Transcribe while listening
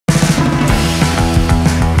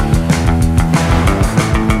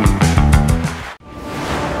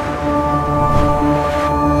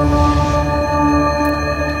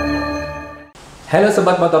Halo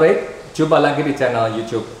Sobat Motorik, jumpa lagi di channel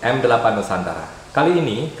YouTube M8 Nusantara. Kali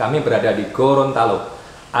ini kami berada di Gorontalo.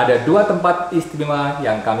 Ada dua tempat istimewa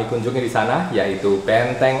yang kami kunjungi di sana, yaitu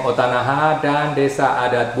Benteng Otanaha dan Desa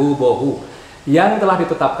Adat Bubohu, yang telah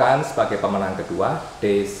ditetapkan sebagai pemenang kedua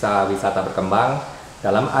Desa Wisata Berkembang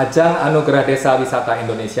dalam ajang Anugerah Desa Wisata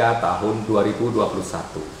Indonesia tahun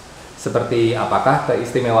 2021. Seperti apakah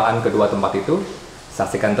keistimewaan kedua tempat itu?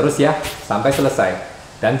 Saksikan terus ya sampai selesai.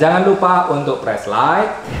 Dan jangan lupa untuk press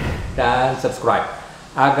like dan subscribe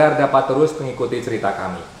agar dapat terus mengikuti cerita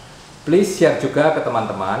kami. Please share juga ke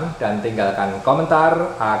teman-teman dan tinggalkan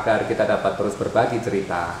komentar agar kita dapat terus berbagi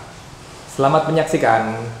cerita. Selamat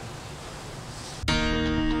menyaksikan.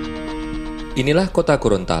 Inilah kota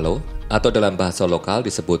Gorontalo, atau dalam bahasa lokal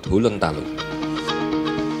disebut Gorontalo.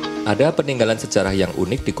 Ada peninggalan sejarah yang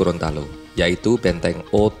unik di Gorontalo, yaitu Benteng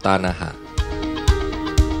Otanaha.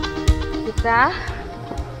 Kita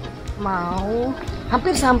mau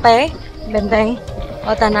hampir sampai Benteng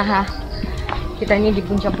Otanaha. Kita ini di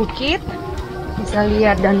puncak bukit, bisa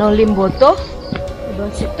lihat Danau Limboto di bawah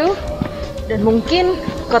situ, dan mungkin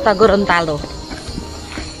kota Gorontalo.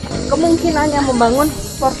 Kemungkinannya membangun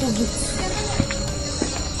Portugis.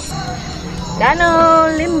 Danau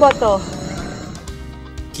Limboto.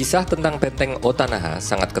 Kisah tentang Benteng Otanaha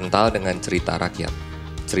sangat kental dengan cerita rakyat.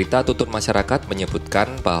 Cerita tutur masyarakat menyebutkan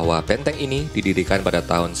bahwa benteng ini didirikan pada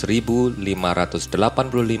tahun 1585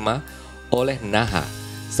 oleh Naha,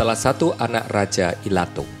 salah satu anak Raja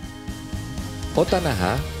Ilato.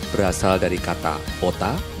 Otanaha berasal dari kata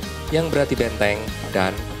Ota, yang berarti benteng,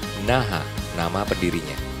 dan Naha, nama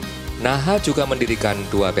pendirinya. Naha juga mendirikan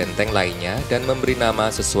dua benteng lainnya dan memberi nama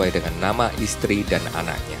sesuai dengan nama istri dan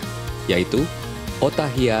anaknya, yaitu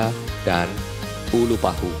Otahia dan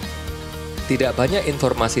Ulupahu. Tidak banyak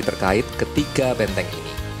informasi terkait ketiga benteng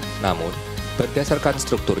ini. Namun, berdasarkan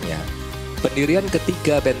strukturnya, pendirian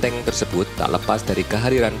ketiga benteng tersebut tak lepas dari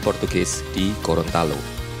kehadiran Portugis di Gorontalo.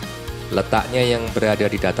 Letaknya yang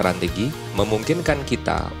berada di dataran tinggi memungkinkan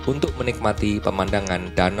kita untuk menikmati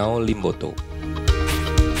pemandangan Danau Limboto.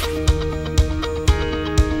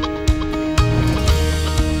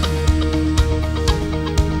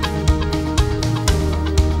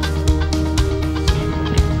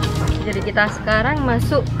 Jadi kita sekarang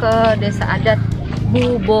masuk ke Desa Adat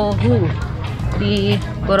Bubohu di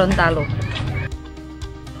Gorontalo.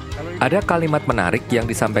 Ada kalimat menarik yang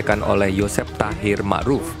disampaikan oleh Yosef Tahir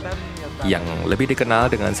Ma'ruf yang lebih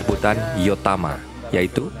dikenal dengan sebutan Yotama,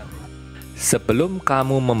 yaitu sebelum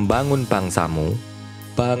kamu membangun bangsamu,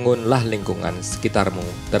 bangunlah lingkungan sekitarmu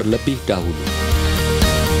terlebih dahulu.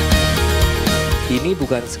 Ini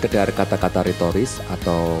bukan sekedar kata-kata retoris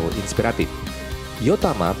atau inspiratif.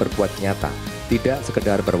 Yotama berbuat nyata, tidak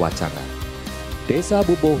sekedar berwacana. Desa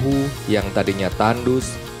Bubohu yang tadinya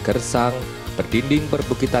tandus, gersang, berdinding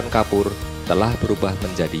perbukitan kapur telah berubah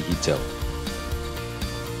menjadi hijau.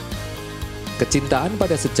 Kecintaan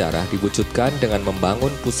pada sejarah diwujudkan dengan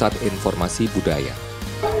membangun pusat informasi budaya.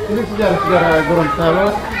 Ini sejarah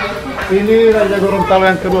Gorontalo. Ini Raja Gorontalo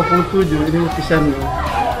yang ke-27. Ini lukisan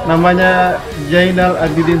namanya Zainal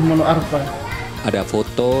Abidin Monoarfa. Ada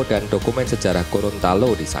foto dan dokumen sejarah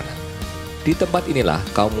Gorontalo di sana. Di tempat inilah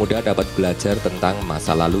kaum muda dapat belajar tentang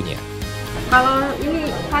masa lalunya. Kalau ini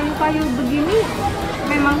kayu-kayu begini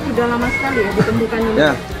memang sudah lama sekali ya ditemukan ini.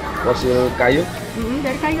 Ya, fosil kayu.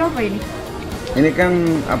 Dari kayu apa ini? Ini kan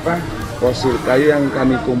fosil kayu yang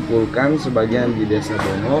kami kumpulkan sebagian di Desa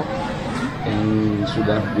Bongo yang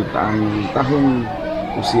sudah jutaan tahun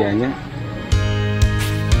usianya.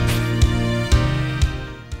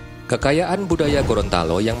 Kekayaan budaya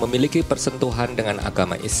Gorontalo yang memiliki persentuhan dengan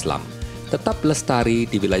agama Islam tetap lestari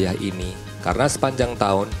di wilayah ini karena sepanjang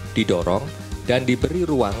tahun didorong dan diberi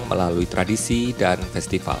ruang melalui tradisi dan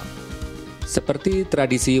festival. Seperti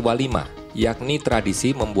tradisi walima, yakni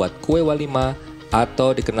tradisi membuat kue walima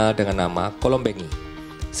atau dikenal dengan nama kolombengi,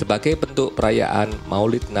 sebagai bentuk perayaan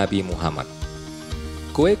Maulid Nabi Muhammad.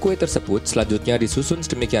 Kue-kue tersebut selanjutnya disusun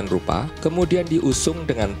sedemikian rupa, kemudian diusung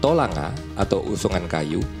dengan tolanga atau usungan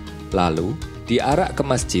kayu, lalu diarak ke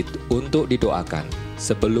masjid untuk didoakan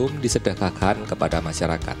sebelum disedekahkan kepada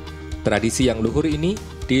masyarakat. Tradisi yang luhur ini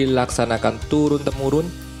dilaksanakan turun-temurun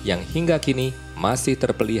yang hingga kini masih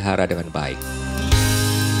terpelihara dengan baik.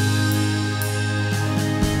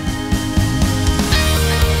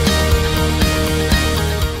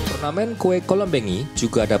 Turnamen kue kolombengi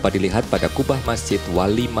juga dapat dilihat pada kubah Masjid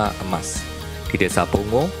Walima Emas di Desa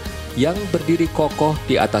Bongo yang berdiri kokoh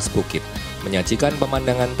di atas bukit, menyajikan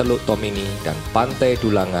pemandangan teluk Tomini dan pantai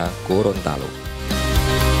Dulanga, Gorontalo.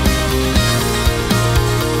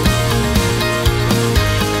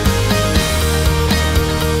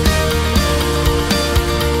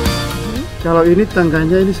 Kalau ini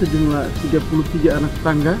tangganya ini sejumlah 33 anak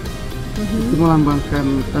tangga. Itu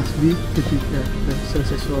melambangkan tasbih ketika kita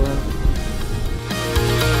selesai sholat.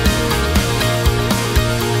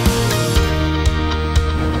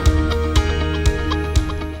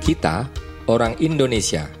 Kita, orang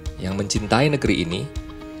Indonesia yang mencintai negeri ini,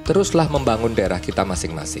 teruslah membangun daerah kita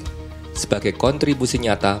masing-masing sebagai kontribusi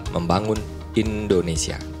nyata membangun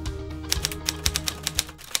Indonesia.